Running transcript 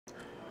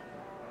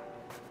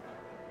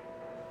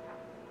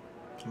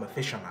I'm a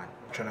fisherman.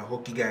 I'm trying to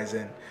hook you guys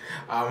in.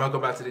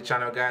 Welcome back to the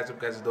channel, guys.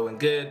 Hope you guys are doing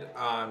good.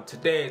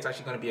 Today it's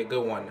actually going to be a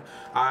good one.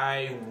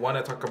 I want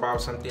to talk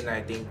about something that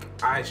I think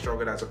I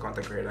struggled as a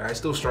content creator. I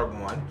still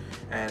struggle on,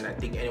 and I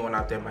think anyone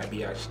out there might be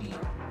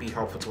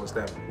helpful towards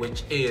them,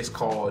 which is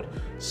called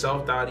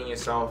self-doubting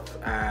yourself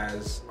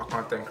as a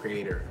content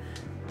creator.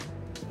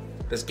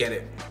 Let's get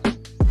it.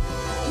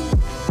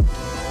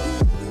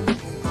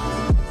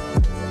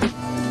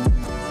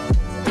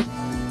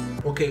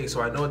 Okay,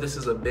 so I know this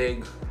is a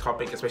big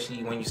topic,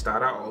 especially when you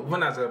start out, or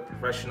even as a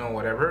professional,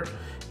 whatever,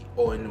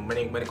 or when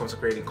it comes to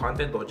creating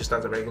content, or just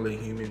as a regular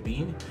human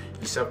being,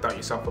 you self-doubt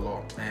yourself a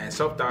lot. And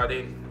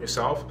self-doubting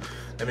yourself,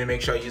 let me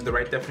make sure I use the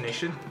right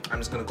definition. I'm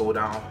just gonna go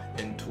down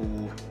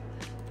into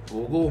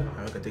Google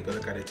and we can take a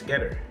look at it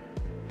together.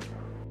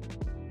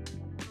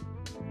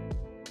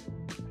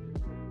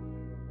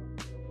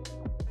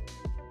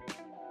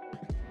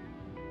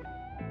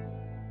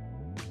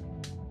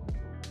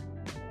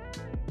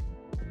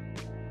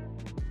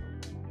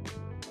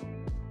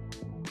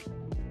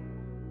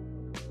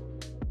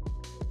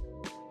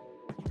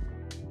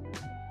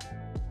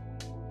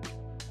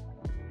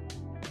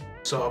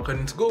 So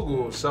according to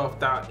Google,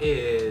 self-doubt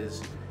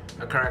is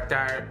a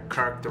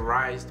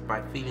characterized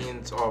by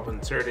feelings of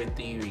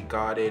uncertainty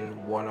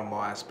regarding one or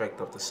more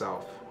aspect of the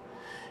self.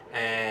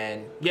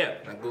 And yeah,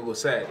 like Google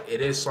said,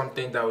 it is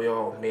something that we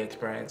all may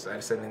experience at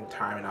a certain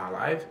time in our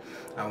life.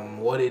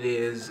 What it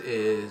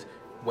is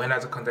when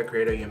as a content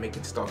creator you're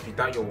making stuff, you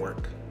doubt your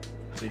work.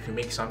 So if you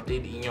make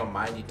something in your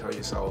mind, you tell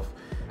yourself,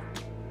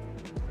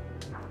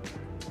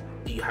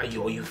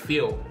 you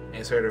feel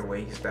in certain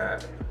ways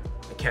that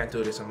I can't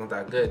do this, I'm not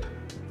that good.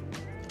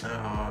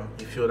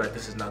 You feel that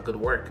this is not good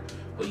work,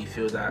 or you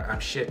feel that I'm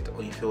shit,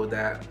 or you feel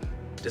that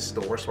this is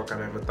the worst work I've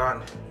ever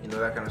done, you know,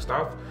 that kind of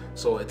stuff.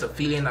 So it's a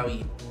feeling that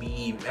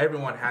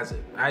everyone has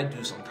it. I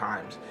do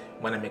sometimes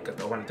when I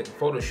want to take a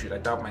photo shoot. I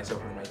doubt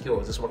myself and I'm like, yo,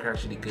 is this work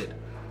actually good?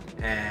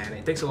 And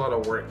it takes a lot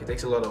of work. It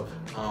takes a lot of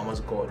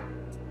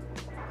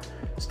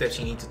steps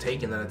you need to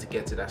take in order to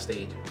get to that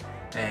stage.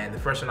 And the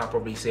first one I'll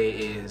probably say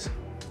is,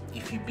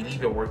 if you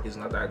believe your work is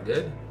not that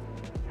good,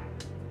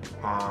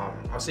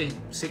 I'll say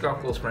seek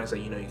out close friends that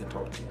you know you can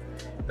talk to.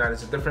 Now,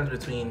 there's a difference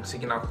between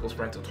seeking out close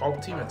friends to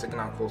talk to you and seeking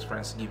out close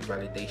friends to give you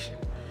validation.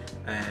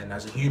 And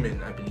as a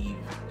human, I believe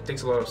it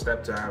takes a lot of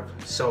steps to have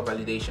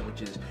self-validation,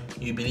 which is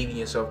you believe in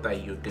yourself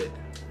that you're good.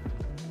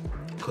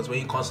 Because when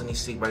you constantly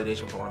seek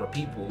validation from other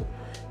people,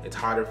 it's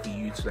harder for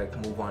you to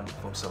move on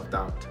from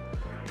self-doubt.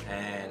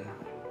 And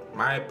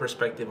my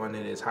perspective on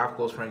it is have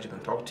close friends you can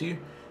talk to.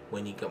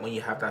 When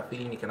you have that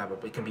feeling, it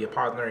can be a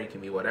partner, it can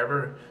be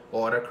whatever,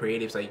 or other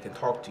creatives that you can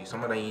talk to,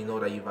 someone that you know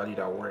that you value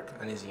that work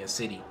and is in your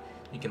city.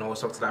 You can always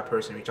talk to that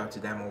person, reach out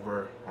to them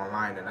over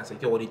online, and I say,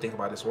 yo, what do you think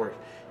about this work?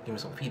 Give me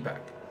some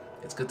feedback.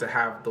 It's good to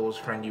have those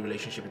friendly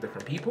relationships with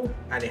different people,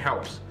 and it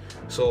helps.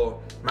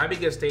 So my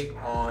biggest take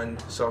on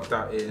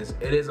self-doubt is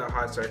it is a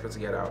hard cycle to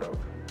get out of.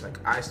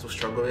 I still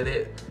struggle with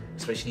it,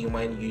 especially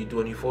when you do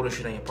a new photo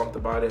shoot and you're pumped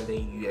about it, and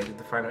then you edit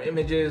the final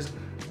images,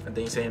 and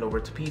then you send it over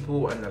to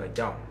people, and they're like,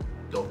 yo,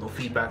 no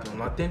feedback, no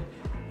nothing.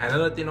 And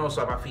another thing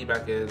also about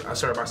feedback is,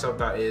 about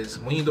self-doubt is,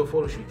 when you do a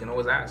photo shoot, you can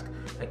always ask,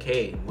 like,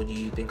 hey, what do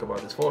you think about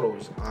these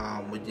photos?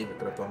 What do you think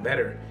could have done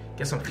better?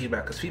 Get some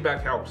feedback, because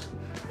feedback helps.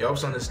 It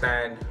helps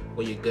understand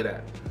what you're good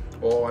at.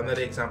 Or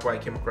another example I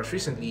came across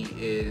recently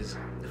is,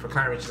 if a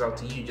client reaches out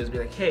to you, just be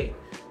like, hey,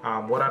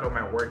 what out of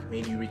my work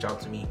made you reach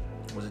out to me?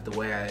 Was it the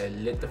way I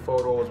lit the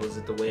photos? Was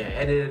it the way I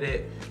edited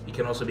it? You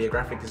can also be a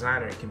graphic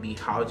designer. It can be,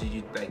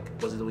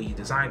 was it the way you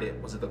designed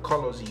it? Was it the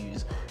colors you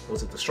used?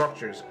 Was it the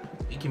structures?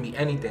 It can be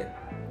anything.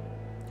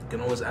 You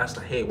can always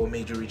ask, hey, what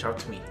made you reach out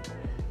to me?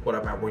 What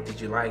of my work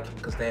did you like?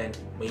 Because then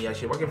when you're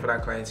actually working for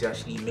that client, you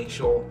actually make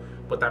sure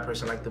what that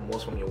person liked the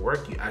most from your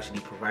work, you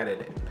actually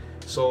provided it.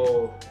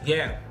 So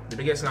yeah, the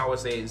biggest thing I would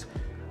say is,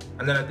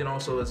 another thing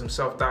also is some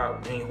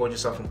self-doubt. When you hold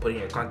yourself from putting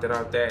your content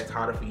out there, it's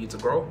harder for you to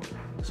grow.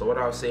 So what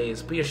I would say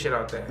is, put your shit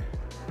out there.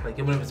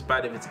 Even if it's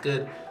bad, if it's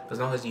good, as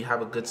long as you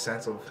have a good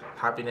sense of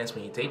happiness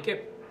when you take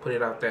it, put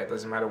it out there. It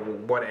doesn't matter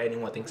what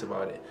anyone thinks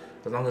about it.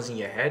 As long as in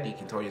your head, you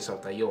can tell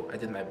yourself that, yo, I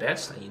did my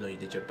best, and you know you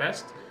did your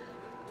best.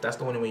 That's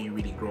the only way you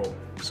really grow.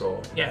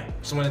 So yeah,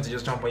 just wanted to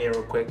just jump on here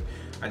real quick.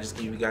 I just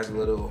give you guys a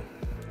little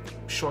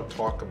short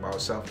talk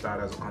about self-doubt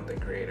as a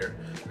content creator.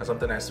 That's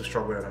something I still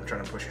struggle with and I'm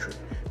trying to push through.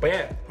 But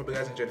yeah, hope you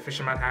guys enjoyed the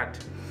fisherman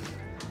hat.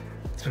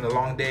 It's been a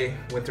long day.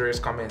 Winter is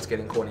coming. It's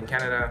getting cold in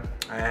Canada.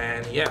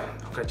 And yeah,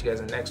 I'll catch you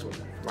guys in the next one.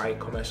 Like,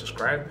 comment,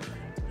 subscribe.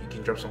 You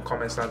can drop some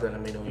comments down there.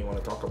 Let me know what you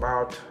want to talk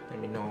about. Let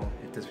me know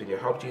if this video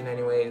helped you in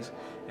any ways.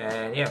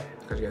 And yeah,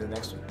 I'll catch you guys in the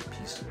next one.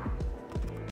 Peace.